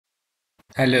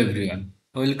Hello everyone,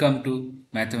 welcome to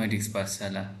Mathematics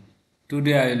Pashala.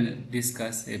 Today I will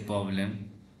discuss a problem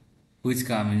which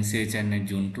came in CSIR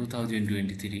June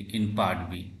 2023 in part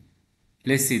B.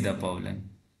 Let's see the problem.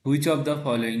 Which of the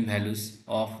following values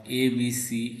of A, B,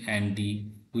 C and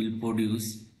D will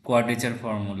produce quadrature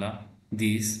formula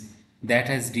this that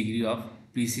has degree of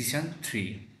precision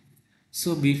 3?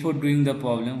 So before doing the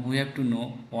problem, we have to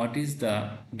know what is the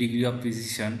degree of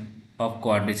precision of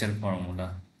quadrature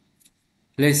formula.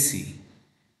 Let's see.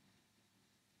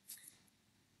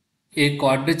 A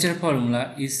quadrature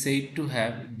formula is said to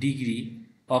have degree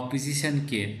of precision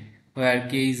k, where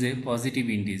k is a positive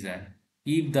integer,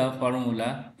 if the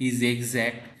formula is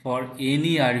exact for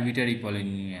any arbitrary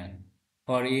polynomial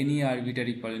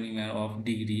of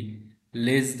degree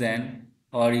less than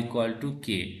or equal to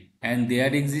k, and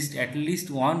there exists at least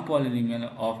one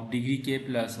polynomial of degree k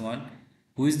plus 1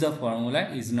 which the formula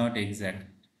is not exact.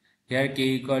 Here k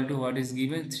equal to what is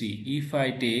given 3. If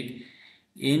I take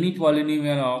any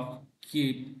polynomial of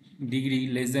k degree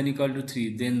less than equal to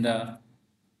 3,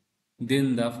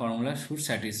 then the formula should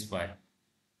satisfy.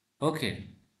 Okay,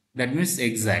 that means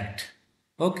exact.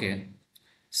 Okay,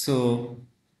 so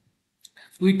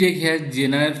we take here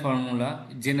general formula,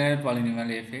 general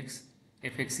polynomial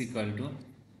fx equal to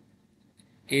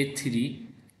a3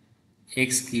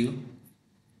 x cube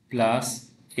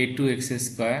plus a2 x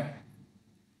square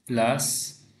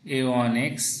plus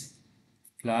a1x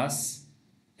plus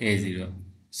a0.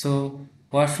 So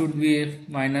what should be f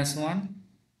minus 1?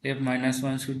 F minus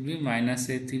 1 should be minus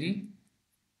a3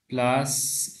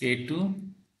 plus a2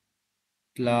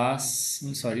 plus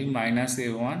minus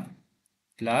a1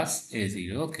 plus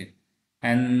a0. Okay,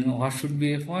 and what should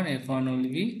be f1? F1 will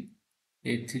be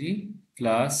a3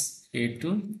 plus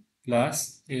a2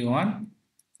 plus a1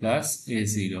 plus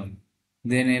a0.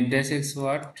 Then f dash x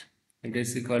what? F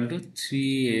dash equal to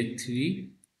 3a3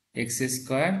 x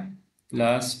square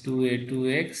plus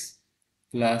 2a2x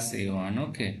plus a1.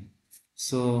 Okay,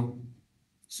 so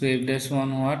f dash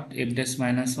 1 what? F dash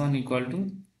minus 1 equal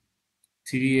to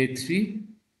 3a3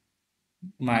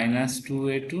 minus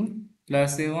 2a2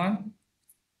 plus a1,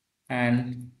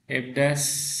 and f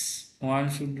dash 1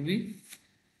 should be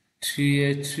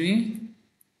 3a3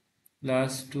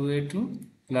 plus 2a2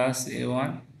 plus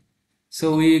a1.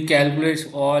 So we calculate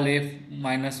all f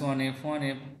minus 1,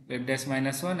 f1, f dash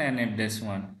minus 1 and f dash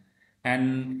 1.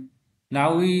 And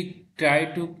now we try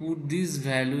to put this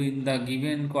value in the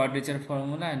given quadrature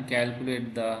formula and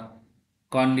calculate the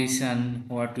condition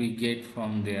what we get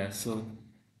from there. So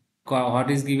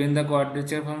what is given the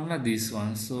quadrature formula? This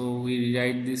one. So we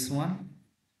write this one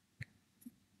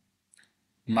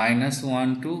minus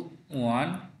 1 to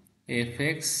 1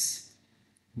 fx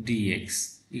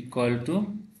dx equal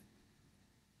to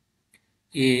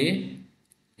a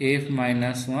f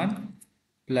minus 1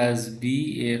 plus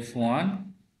b f1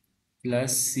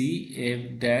 plus c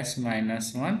f dash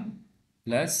minus 1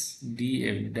 plus d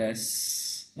f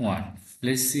dash 1.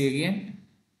 Let's see again.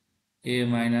 A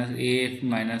minus af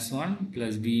minus 1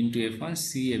 plus b into f1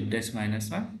 c f dash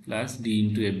minus 1 plus d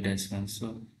into f dash 1.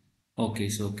 So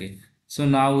okay. So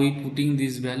now we putting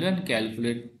this value and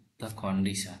calculate the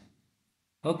condition.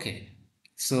 Okay,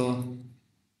 so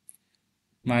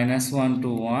minus 1 to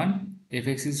 1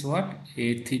 fx is what?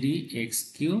 A3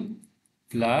 x cube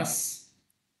plus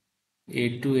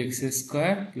a2 x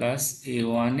square plus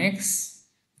a1x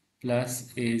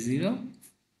plus a0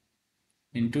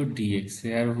 into dx.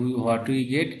 Here what we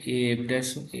get? A f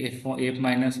dash f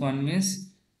minus 1 means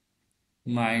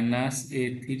minus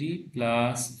a3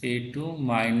 plus a2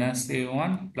 minus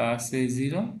a1 plus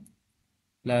a0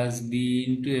 plus b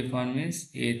into f1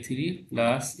 means a3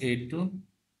 plus a2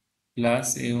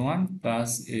 plus a1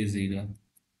 plus a0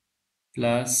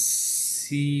 plus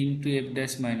c into f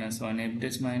dash minus 1. F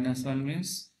dash minus 1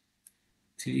 means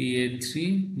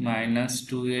 3a3 minus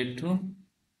 2a2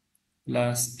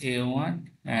 plus a1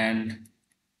 and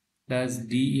plus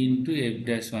d into f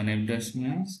dash 1. F dash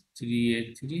means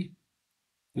 3a3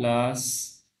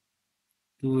 plus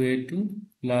 2a2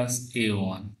 plus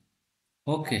a1.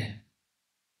 Okay.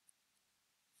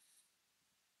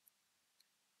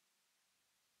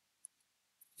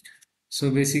 So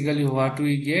basically what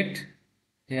we get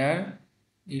here,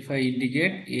 if I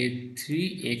indicate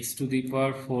a3 x to the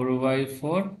power 4 by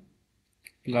 4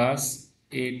 plus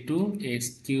a2 x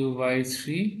cube by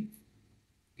 3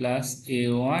 plus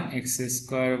a1 x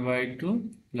square by 2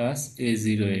 plus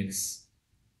a0x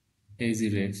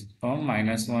from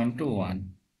minus 1 to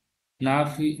 1.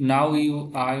 Now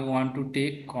I want to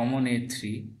take common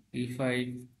a3. If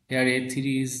I here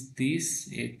a3 is this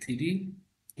a3.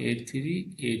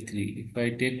 If I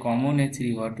take common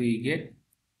a3, what we get?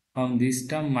 from this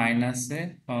term minus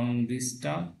A from this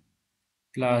term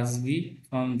plus B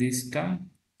from this term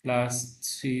plus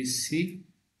 3C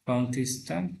from this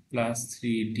term plus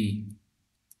 3D.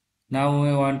 Now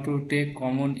we want to take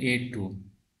common A2.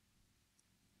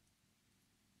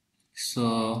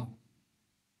 So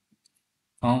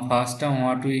from first term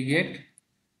what we get?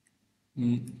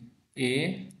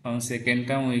 A. From second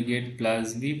term we get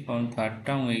plus B. From third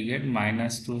term we get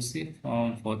minus 2C.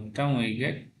 From fourth term we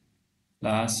get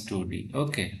plus 2D.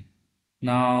 Okay.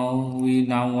 Now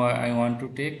I want to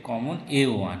take common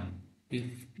A1. If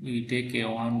we take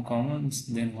A1 common,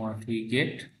 then what we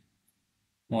get?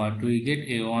 What we get?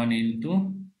 A1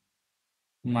 into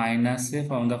minus A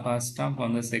from the first term,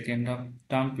 from the second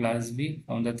term plus B,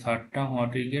 from the third term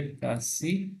what we get? Plus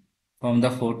C, from the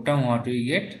fourth term what we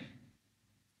get?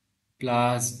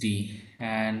 Plus D,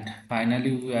 and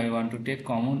finally I want to take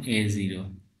common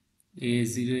A0.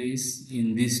 A0 is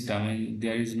in this term,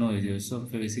 there is no A0, so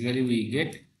basically we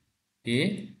get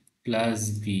A plus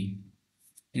B.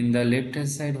 In the left hand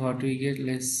side what we get?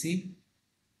 Let's see.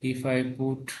 If I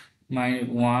put my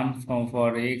 1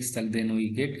 for x, then we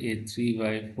get A3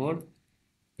 by 4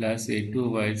 plus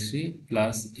A2 by 3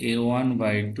 plus A1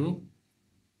 by 2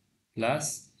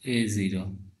 plus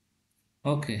A0.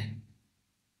 Okay.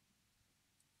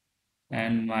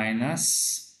 And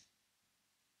minus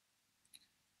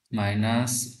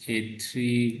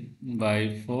A3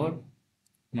 by 4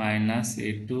 minus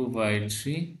A2 by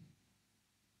 3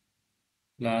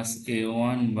 plus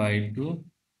A1 by 2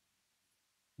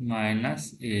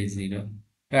 minus A0.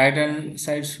 Right hand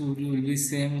side will be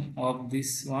same of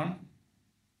this one.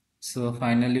 So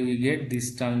finally we get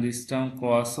this term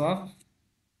cross off,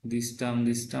 this term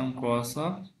cross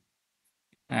off,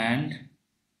 and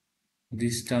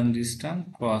this term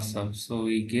cross off. So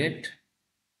we get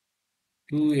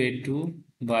 2A2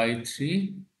 by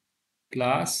 3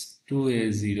 plus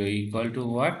 2A0 equal to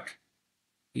what?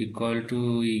 Equal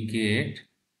to, we get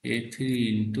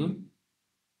A3 into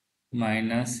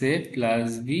minus A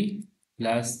plus B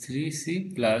plus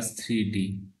 3C plus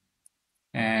 3D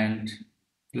and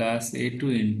plus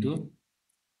A2 into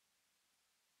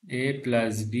A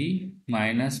plus B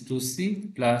minus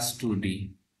 2C plus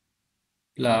 2D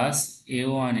plus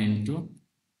A1 into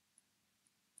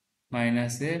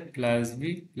minus A plus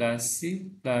B plus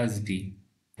C plus D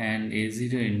and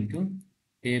A0 into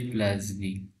A plus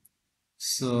B.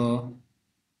 So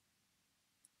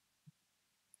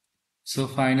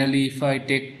finally if I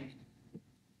take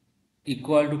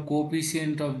equal to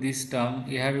coefficient of this term,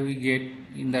 here we get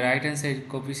in the right hand side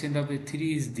coefficient of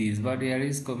A3 is this, but here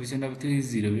is coefficient of 3 is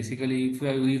 0. Basically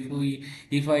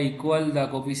if I equal the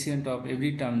coefficient of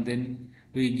every term, then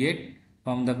we get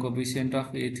from the coefficient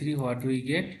of A3 what we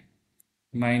get?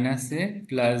 Minus A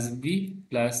plus B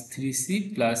plus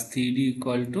 3C plus 3D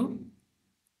equal to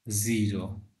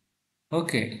 0.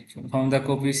 Okay, from the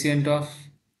coefficient of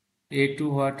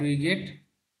A2 what we get?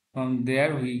 From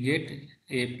there we get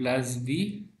A plus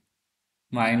B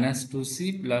minus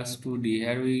 2C plus 2D.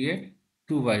 Here we get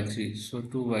 2 by 3. So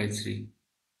 2 by 3.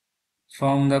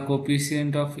 From the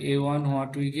coefficient of A1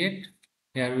 what we get?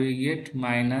 Here we get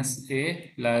minus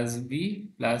A plus B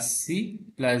plus C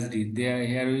plus D.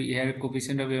 Here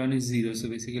coefficient of A1 is 0. So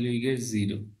basically we get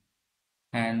 0.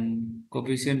 And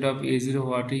coefficient of A0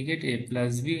 what we get? A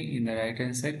plus B. In the right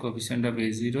hand side coefficient of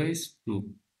A0 is 2.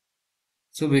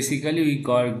 So basically we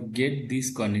get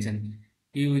this condition.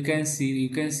 You can see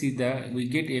that we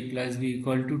get A plus B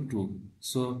equal to 2.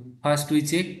 So first we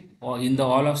check or in the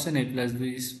all option A plus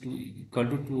B is equal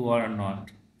to 2 or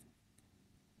not.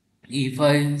 If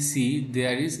I see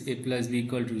there is A plus B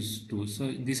equal to 2, so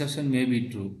this option may be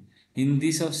true. In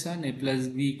this option A plus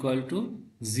B equal to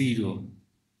 0.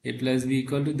 A plus B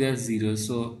equal to there 0.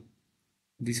 So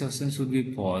this option should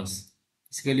be false.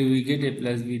 Basically we get A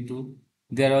plus B2.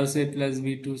 There also A plus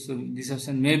B2. So this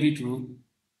option may be true.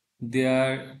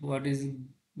 There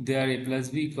A plus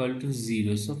B equal to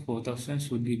 0. So fourth option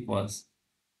should be false.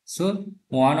 So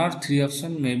one or three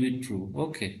option may be true.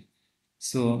 Okay.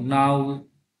 So now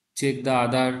check the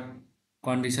other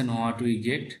condition what we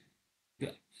get.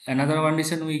 Another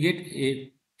condition we get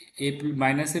A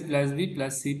minus A plus B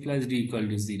plus C plus D equal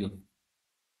to 0.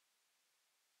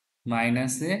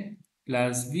 Minus A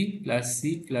plus B plus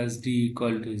C plus D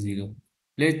equal to 0.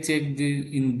 Let's check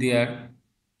in there.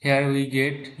 Here we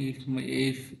get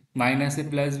if minus A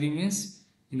plus B means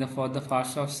for the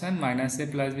first option minus A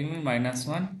plus B means minus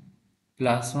 1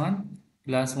 plus 1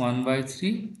 plus 1 by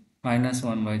 3 minus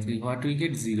 1 by 3. What we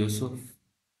get? 0. So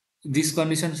this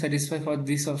condition satisfy for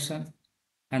this option.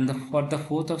 And for the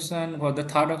fourth option, for the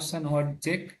third option, what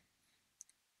check?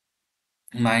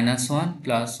 Minus 1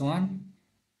 plus 1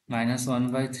 minus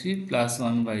 1 by 3 plus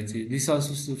 1 by 3. This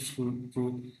also should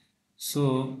true. So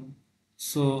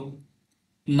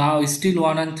now still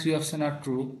 1 and 3 option are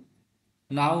true.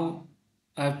 Now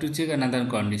I have to check another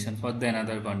condition. For the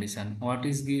another condition, what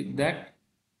is that?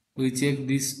 We check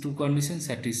these two conditions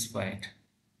satisfied.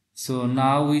 So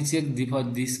now we check for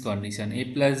this condition, a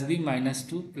plus b minus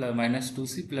 2 plus minus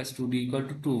 2c plus 2d equal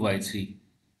to 2 by 3.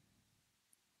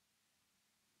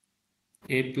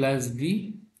 A plus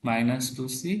b minus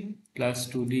 2c plus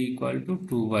 2d equal to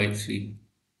 2 by 3.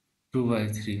 2 by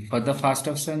 3. For the first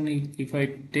option, if I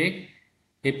take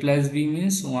a plus b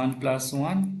means 1 plus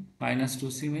 1 minus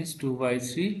 2c means 2 by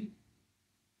 3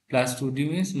 plus 2d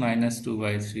means minus 2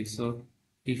 by 3. So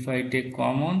if I take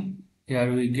common,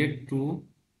 here we get 2,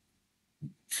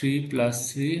 3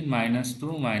 plus 3 minus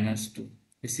 2 minus 2.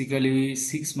 Basically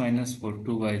 6 minus 4,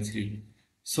 2 by 3.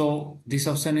 So this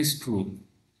option is true.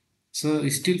 So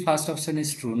still first option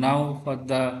is true. Now for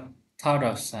the third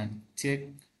option, check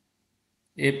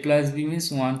a plus b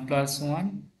means 1 plus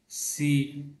 1,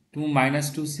 c 2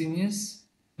 minus 2c means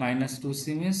minus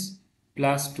 2c means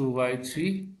plus 2 by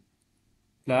 3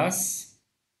 plus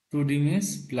 2d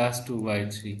means plus 2 by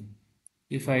 3.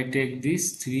 If I take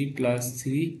this 3 plus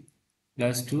 3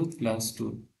 plus 2 plus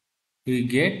 2, we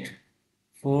get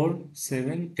 4,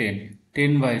 7, 10.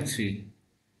 10 by 3.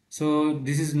 So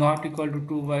this is not equal to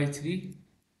 2 by 3.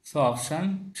 So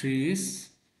option 3 is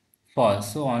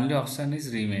false. So only option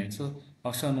is remain. So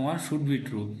option 1 should be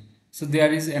true. So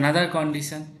there is another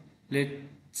condition. Let's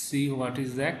see what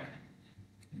is that.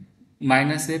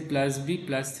 Minus a plus b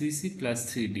plus 3c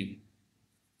plus 3d.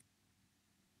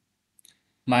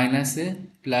 Minus a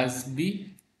plus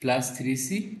b plus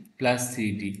 3c plus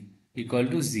 3d equal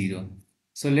to 0.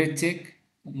 So let's check.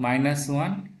 Minus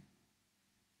 1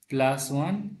 plus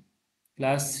 1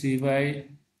 plus 3 by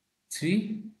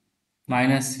 3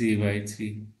 minus 3 by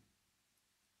 3.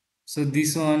 So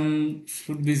this one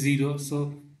should be 0.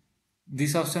 So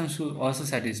this option should also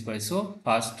satisfy. So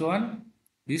first one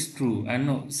is true and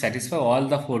no, satisfy all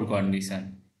the 4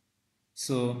 conditions.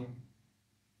 So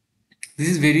this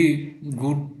is very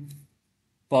good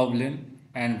problem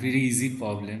and very easy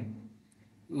problem.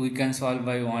 We can solve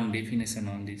by one definition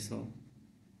only. So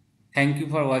thank you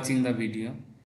for watching the video.